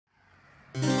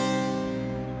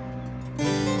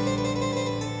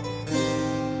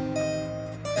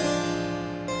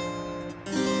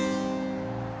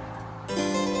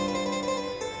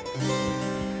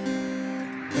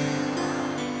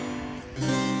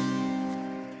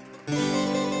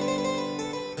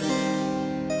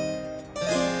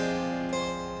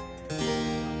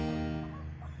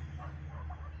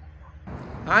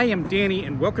I am Danny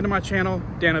and welcome to my channel,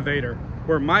 Danovator,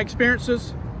 where my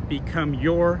experiences become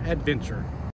your adventure.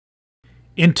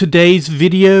 In today's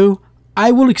video,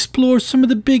 I will explore some of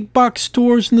the big box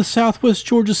stores in the southwest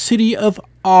Georgia city of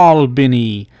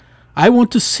Albany. I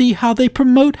want to see how they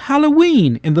promote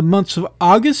Halloween in the months of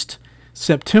August,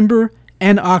 September,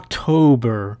 and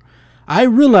October. I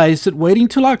realized that waiting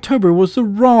till October was the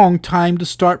wrong time to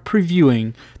start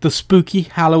previewing the spooky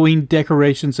Halloween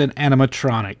decorations and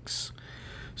animatronics.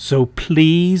 So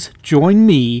please join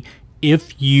me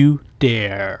if you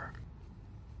dare.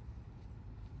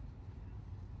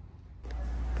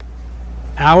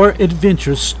 Our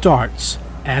adventure starts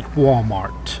at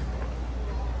Walmart.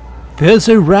 There's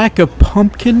a rack of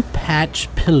pumpkin patch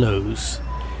pillows.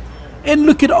 And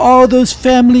look at all those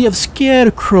family of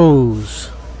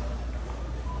scarecrows.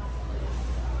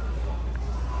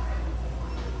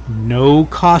 No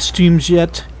costumes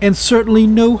yet, and certainly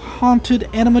no haunted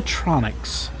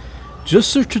animatronics.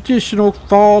 Just the traditional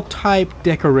fall-type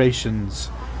decorations.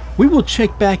 We will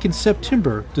check back in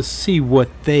September to see what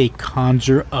they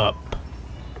conjure up.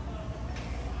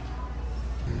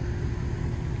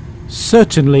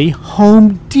 Certainly,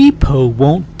 Home Depot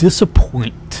won't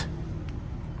disappoint.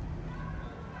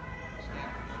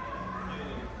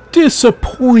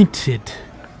 Disappointed,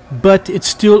 but it's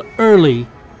still early.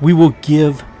 We will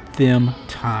give them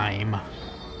time.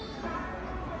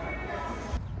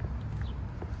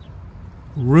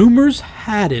 Rumors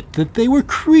had it that they were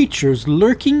creatures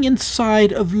lurking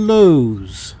inside of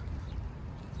Lowe's.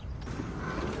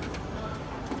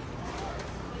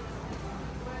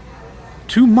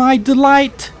 To my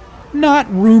delight, not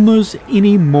rumors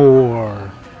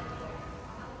anymore.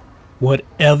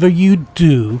 Whatever you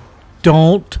do,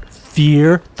 don't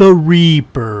fear the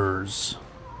Reapers.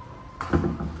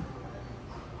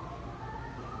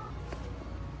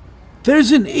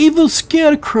 There's an evil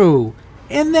scarecrow,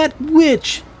 and that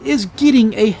witch is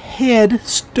getting a head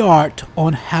start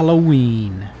on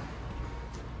Halloween.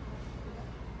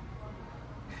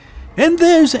 And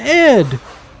there's Ed.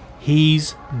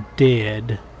 He's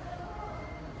dead.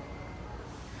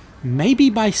 Maybe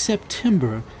by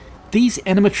September, these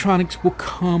animatronics will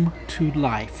come to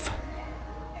life.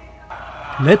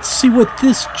 Let's see what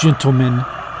this gentleman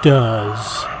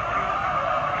does.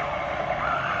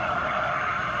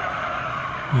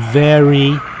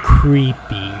 Very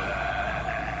creepy.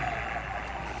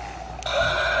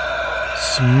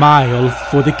 Smile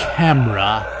for the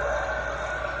camera.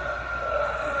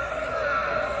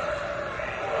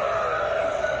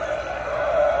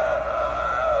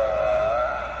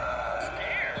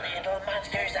 Little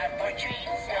monsters up for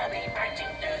treats, they'll be marching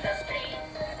through the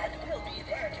streets, and we'll be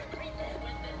there to greet them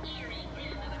with the eerie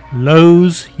grin.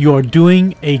 Lowe's, you're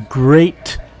doing a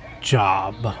great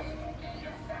job.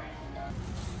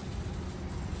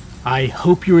 I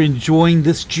hope you're enjoying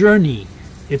this journey.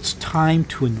 It's time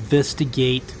to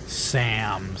investigate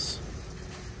Sam's.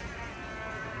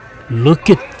 Look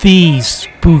at these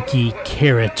spooky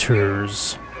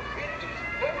characters.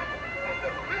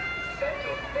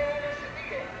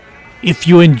 If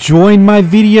you're enjoying my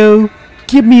video,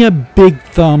 give me a big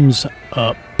thumbs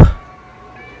up.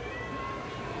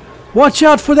 Watch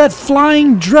out for that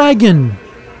flying dragon.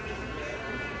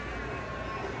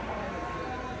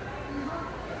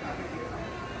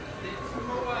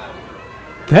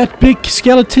 That big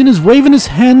skeleton is waving his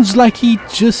hands like he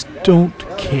just don't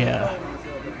care.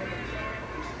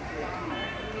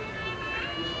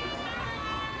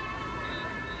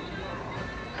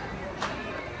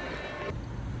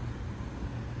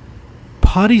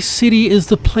 Party City is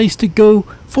the place to go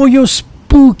for your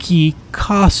spooky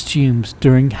costumes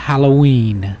during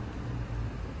Halloween.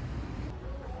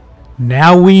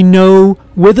 Now we know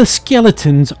where the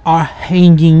skeletons are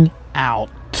hanging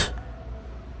out.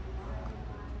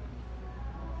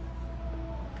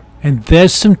 And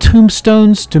there's some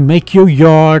tombstones to make your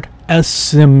yard a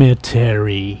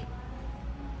cemetery.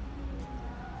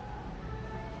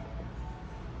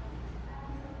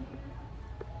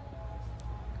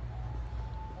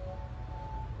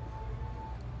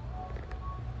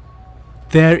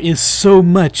 There is so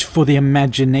much for the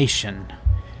imagination.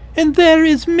 And there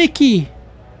is Mickey.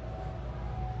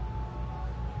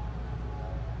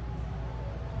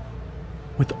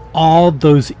 With all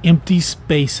those empty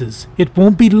spaces, it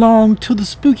won't be long till the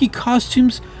spooky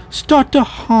costumes start to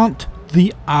haunt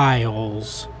the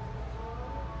aisles.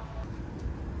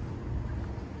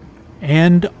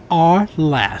 And our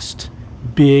last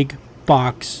big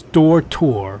box store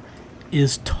tour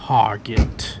is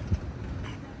Target.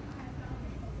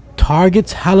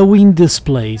 Target's Halloween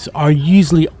displays are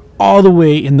usually all the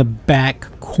way in the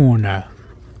back corner.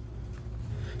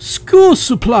 School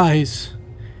supplies!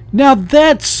 Now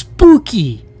that's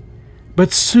spooky!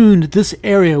 But soon this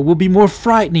area will be more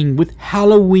frightening with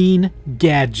Halloween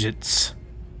gadgets.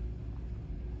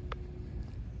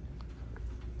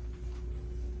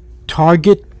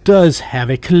 Target does have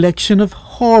a collection of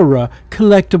horror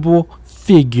collectible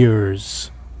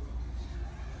figures.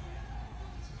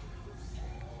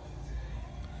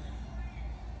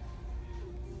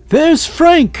 There's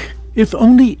Frank! If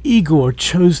only Igor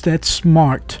chose that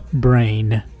smart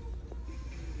brain.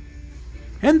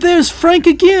 And there's Frank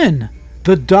again!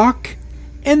 The Doc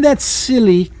and that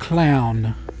silly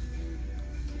clown.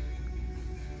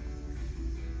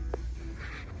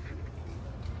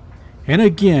 And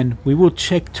again, we will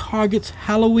check Target's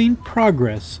Halloween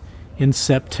progress in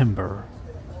September.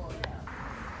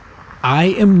 I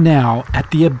am now at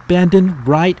the abandoned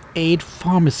Rite Aid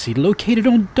Pharmacy located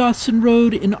on Dawson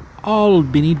Road in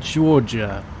Albany,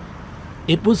 Georgia.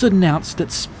 It was announced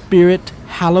that Spirit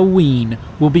Halloween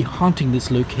will be haunting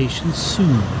this location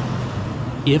soon.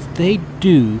 If they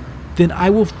do, then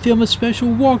I will film a special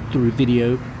walkthrough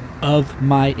video of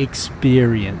my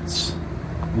experience,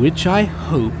 which I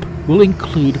hope will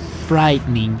include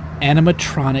frightening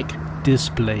animatronic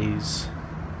displays.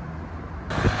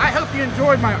 I hope you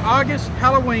enjoyed my August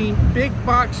Halloween big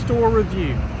box store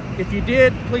review. If you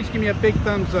did, please give me a big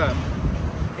thumbs up.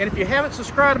 And if you haven't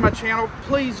subscribed to my channel,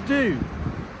 please do.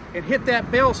 And hit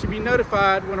that bell so you be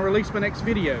notified when I release my next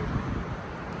video.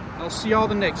 I'll see y'all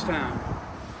the next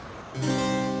time.